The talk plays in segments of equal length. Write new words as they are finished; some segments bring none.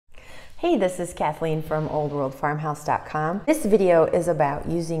Hey, this is Kathleen from oldworldfarmhouse.com. This video is about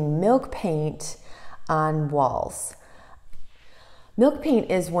using milk paint on walls. Milk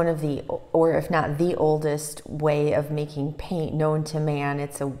paint is one of the, or if not the oldest way of making paint known to man.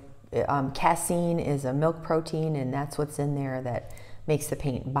 It's a casein is a milk protein, and that's what's in there that makes the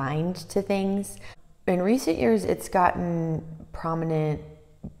paint bind to things. In recent years, it's gotten prominent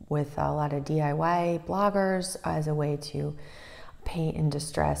with a lot of DIY bloggers as a way to paint and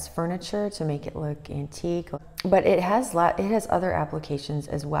distress furniture to make it look antique, but it has other applications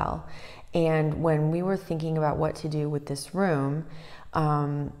as well. And when we were thinking about what to do with this room,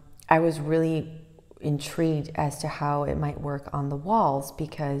 I was really intrigued as to how it might work on the walls,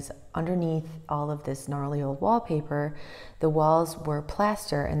 because underneath all of this gnarly old wallpaper, the walls were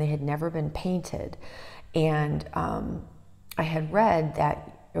plaster and they had never been painted. And I had read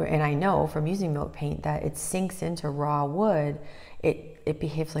that, and I know from using milk paint, that it sinks into raw wood, it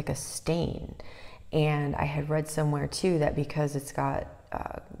behaves like a stain. And I had read somewhere too that because it's got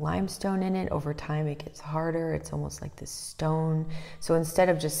limestone in it, over time it gets harder. It's almost like this stone. So instead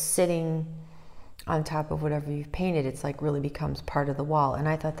of just sitting on top of whatever you've painted, it's like really becomes part of the wall. And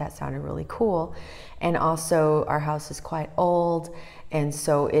I thought that sounded really cool. And also our house is quite old, and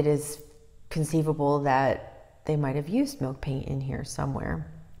so it is conceivable that they might have used milk paint in here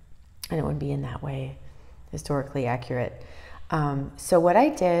somewhere, and it would be in that way historically accurate. So what I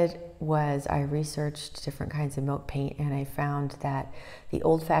did was I researched different kinds of milk paint, and I found that the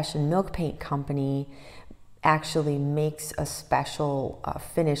old-fashioned milk paint company actually makes a special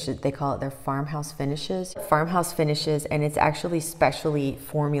finish. They call it their Farmhouse Finishes. Farmhouse Finishes, and it's actually specially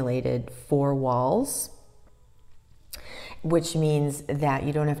formulated for walls, which means that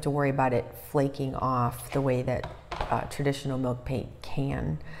you don't have to worry about it flaking off the way that traditional milk paint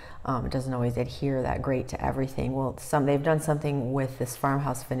can. It doesn't always adhere that great to everything. Well, they've done something with this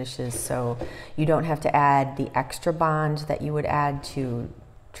Farmhouse Finishes, so you don't have to add the extra bond that you would add to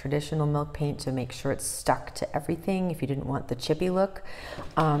traditional milk paint to make sure it's stuck to everything if you didn't want the chippy look.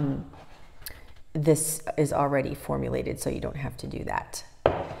 This is already formulated, so you don't have to do that.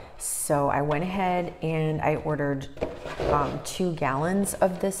 So I went ahead and I ordered 2 gallons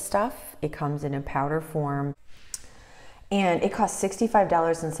of this stuff. It comes in a powder form, and it costs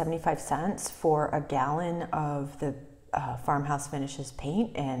 $65.75 for a gallon of the Farmhouse Finishes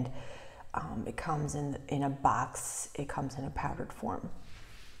paint, and it comes in a box. It comes in a powdered form,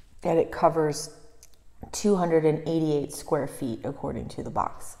 and it covers 288 square feet according to the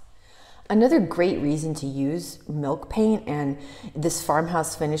box. Another great reason to use milk paint, and this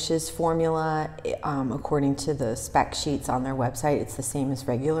Farmhouse Finishes formula, according to the spec sheets on their website, it's the same as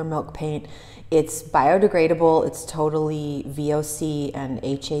regular milk paint. It's biodegradable, it's totally VOC and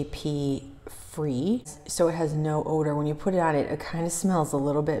HAP free, so it has no odor. When you put it on, it kind of smells a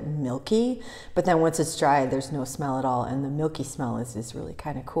little bit milky, but then once it's dry, there's no smell at all, and the milky smell is really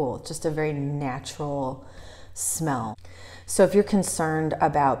kind of cool. It's just a very natural smell. So if you're concerned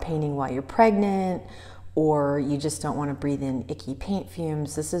about painting while you're pregnant, or you just don't want to breathe in icky paint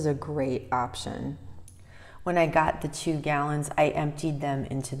fumes, this is a great option. When I got the 2 gallons, I emptied them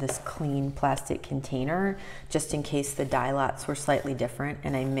into this clean plastic container just in case the dye lots were slightly different,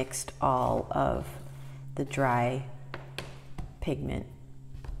 and I mixed all of the dry pigment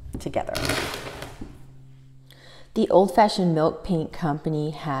together. The old-fashioned milk paint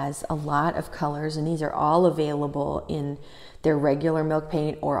company has a lot of colors, and these are all available in their regular milk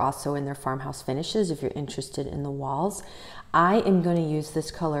paint or also in their Farmhouse Finishes if you're interested in the walls. I am going to use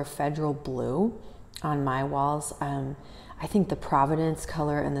this color Federal Blue on my walls. I think the Providence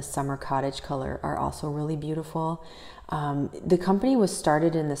color and the Summer Cottage color are also really beautiful. The company was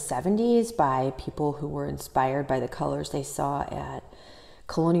started in the 70s by people who were inspired by the colors they saw at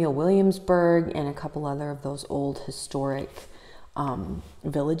Colonial Williamsburg and a couple other of those old historic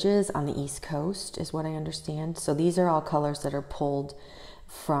villages on the East Coast, is what I understand. So these are all colors that are pulled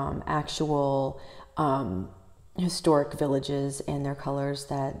from actual historic villages, and they're colors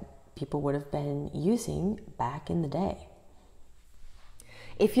that people would have been using back in the day.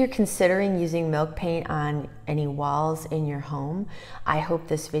 If you're considering using milk paint on any walls in your home, I hope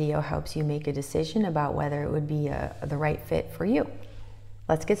this video helps you make a decision about whether it would be the right fit for you.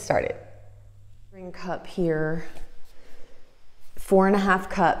 Let's get started. Measuring cup here, 4.5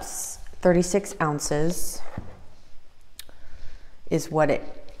 cups, 36 ounces is what it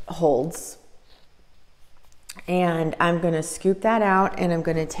holds. And I'm going to scoop that out, and I'm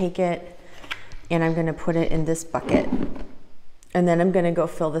going to take it and I'm going to put it in this bucket. And then I'm going to go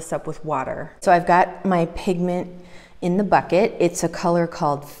fill this up with water. So I've got my pigment in the bucket. It's a color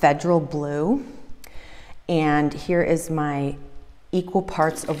called Federal Blue. And here is my equal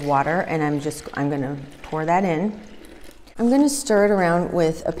parts of water, and I'm gonna pour that in. I'm gonna stir it around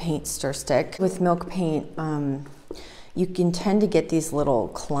with a paint stir stick. With milk paint, you can tend to get these little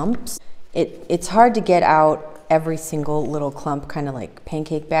clumps. It's hard to get out every single little clump, kind of like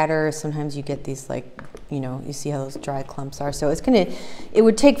pancake batter. Sometimes you get these, like, you know, you see how those dry clumps are. So it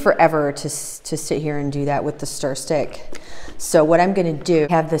would take forever to sit here and do that with the stir stick. So what I'm gonna do,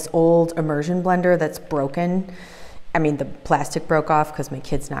 I have this old immersion blender that's broken. I mean, the plastic broke off because my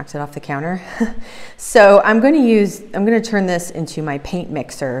kids knocked it off the counter. So I'm gonna turn this into my paint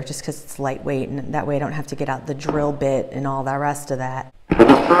mixer just because it's lightweight, and that way I don't have to get out the drill bit and all the rest of that.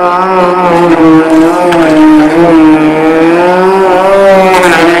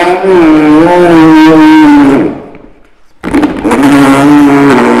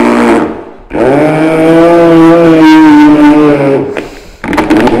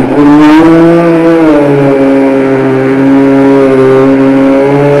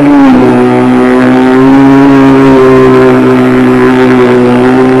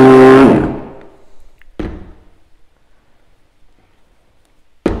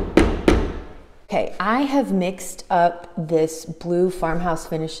 Okay, I have mixed up this blue Farmhouse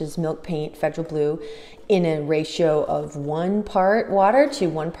Finishes Milk Paint, Federal Blue, in a ratio of 1 part water to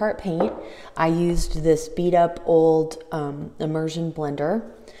 1 part paint. I used this beat up old immersion blender,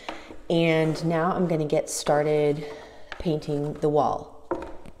 and now I'm gonna get started painting the wall.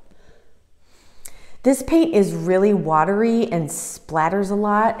 This paint is really watery and splatters a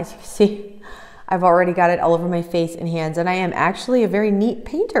lot. As you can see, I've already got it all over my face and hands, and I am actually a very neat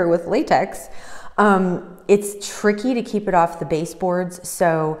painter with latex. It's tricky to keep it off the baseboards,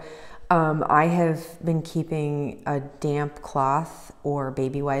 so I have been keeping a damp cloth or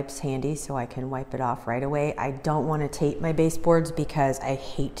baby wipes handy so I can wipe it off right away. I don't want to tape my baseboards because I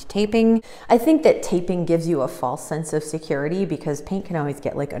hate taping. I think that taping gives you a false sense of security because paint can always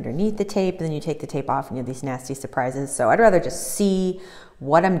get like underneath the tape, and then you take the tape off and you have these nasty surprises. So I'd rather just see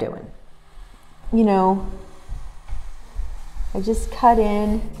what I'm doing. You know, I just cut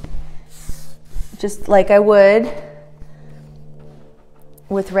in just like I would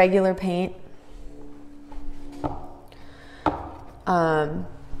with regular paint.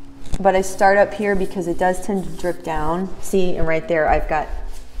 But I start up here because it does tend to drip down. See, and right there I've got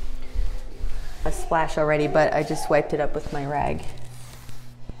a splash already, but I just wiped it up with my rag.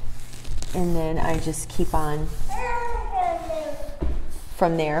 And then I just keep on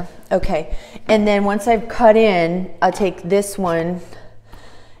from there. Okay, and then once I've cut in, I'll take this one,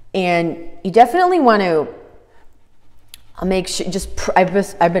 and you definitely want to make sure,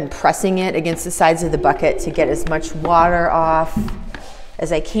 I've been pressing it against the sides of the bucket to get as much water off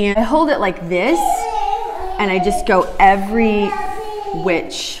as I can. I hold it like this, and I just go every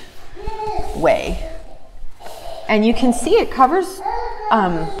which way. And you can see it covers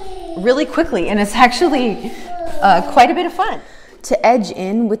really quickly, and it's actually quite a bit of fun. To edge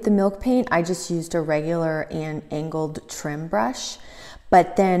in with the milk paint, I just used a regular and angled trim brush.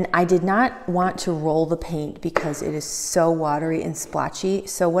 But then I did not want to roll the paint because it is so watery and splotchy.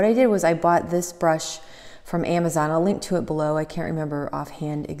 So what I did was I bought this brush from Amazon. I'll link to it below. I can't remember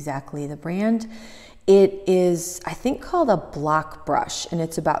offhand exactly the brand. It is, I think, called a block brush, and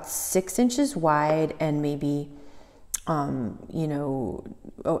it's about 6 inches wide and maybe, you know,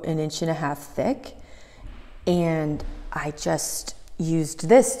 1.5 inches thick. And I just used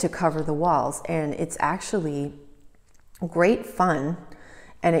this to cover the walls, and it's actually great fun.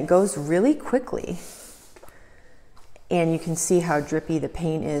 And it goes really quickly. And you can see how drippy the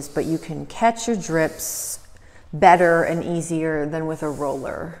paint is, but you can catch your drips better and easier than with a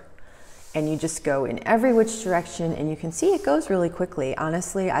roller. And you just go in every which direction, and you can see it goes really quickly.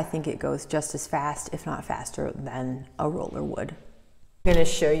 Honestly, I think it goes just as fast, if not faster, than a roller would. I'm gonna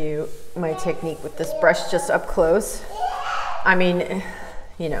show you my technique with this brush just up close. I mean,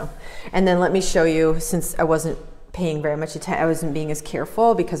 you know, and then let me show you, since I wasn't paying very much attention, I wasn't being as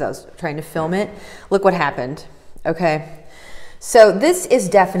careful because I was trying to film it. Look what happened, okay? So this is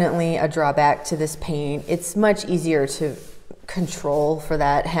definitely a drawback to this paint. It's much easier to control for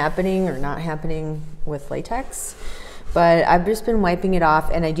that happening or not happening with latex, but I've just been wiping it off,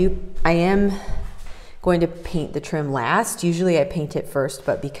 and I am going to paint the trim last. Usually I paint it first,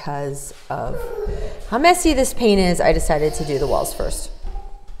 but because of how messy this paint is, I decided to do the walls first.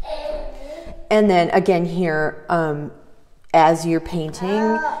 And then again here, as you're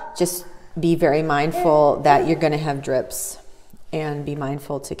painting, just be very mindful that you're gonna have drips, and be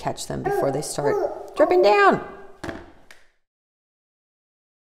mindful to catch them before they start dripping down.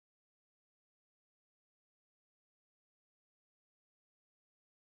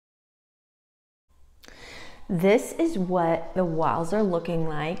 This is what the walls are looking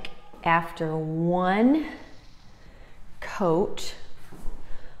like after one coat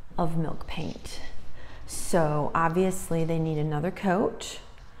of milk paint. So obviously they need another coat,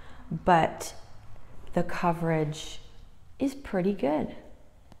 but the coverage is pretty good.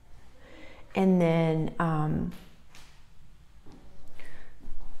 And then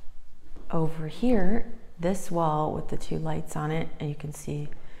over here, this wall with the two lights on it, and you can see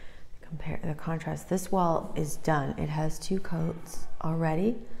the contrast. This wall is done. It has two coats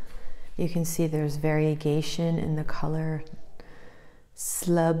already. You can see there's variegation in the color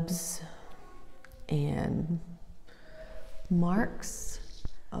slubs and marks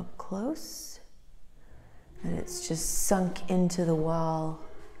up close. And it's just sunk into the wall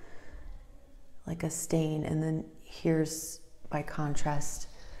like a stain. And then here's, by contrast,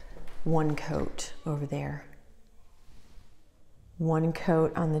 one coat over there. One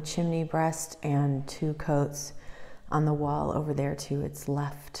coat on the chimney breast and two coats on the wall over there to its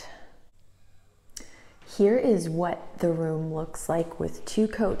left. Here is what the room looks like with two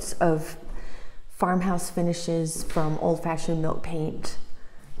coats of Farmhouse Finishes from Old Fashioned Milk Paint,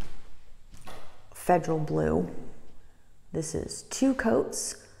 Federal Blue. This is two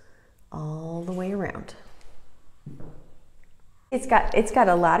coats all the way around. It's got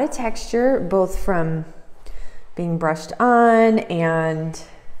a lot of texture, both from being brushed on and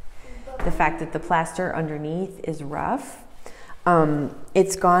the fact that the plaster underneath is rough.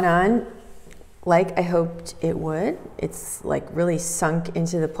 It's gone on like I hoped it would. It's like really sunk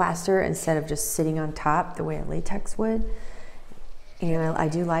into the plaster instead of just sitting on top the way a latex would. And I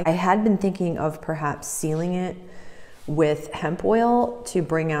do like, I had been thinking of perhaps sealing it with hemp oil to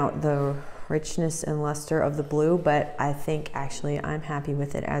bring out the richness and luster of the blue, but I think actually I'm happy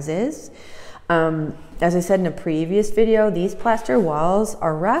with it as is. As I said in a previous video, these plaster walls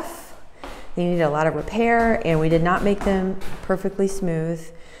are rough. They need a lot of repair, and we did not make them perfectly smooth,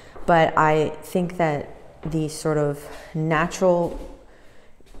 but I think that the sort of natural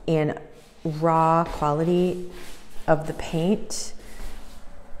and raw quality of the paint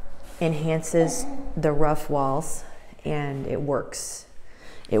enhances the rough walls, and it works.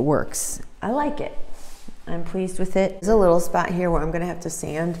 It works. I like it. I'm pleased with it. There's a little spot here where I'm gonna have to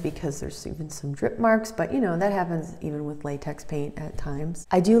sand because there's even some drip marks, but you know, that happens even with latex paint at times.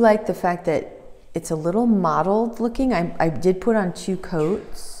 I do like the fact that it's a little mottled looking. I did put on two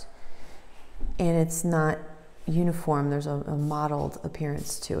coats and it's not uniform. There's a mottled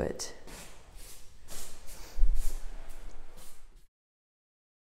appearance to it.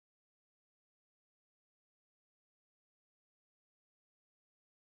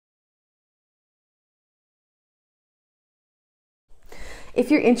 If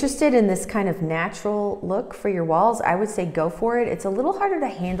you're interested in this kind of natural look for your walls, I would say go for it. It's a little harder to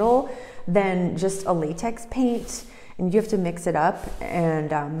handle than just a latex paint, and you have to mix it up,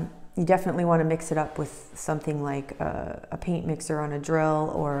 and you definitely want to mix it up with something like a paint mixer on a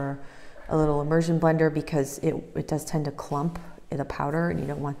drill or a little immersion blender, because it does tend to clump in a powder, and you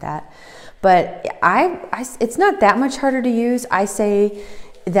don't want that. But it's not that much harder to use. I say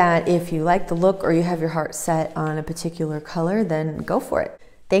that if you like the look or you have your heart set on a particular color, then go for it.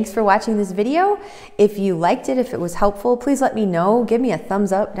 Thanks for watching this video. If you liked it, if it was helpful, please let me know. Give me a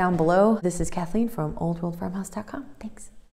thumbs up down below. This is Kathleen from oldworldfarmhouse.com. Thanks.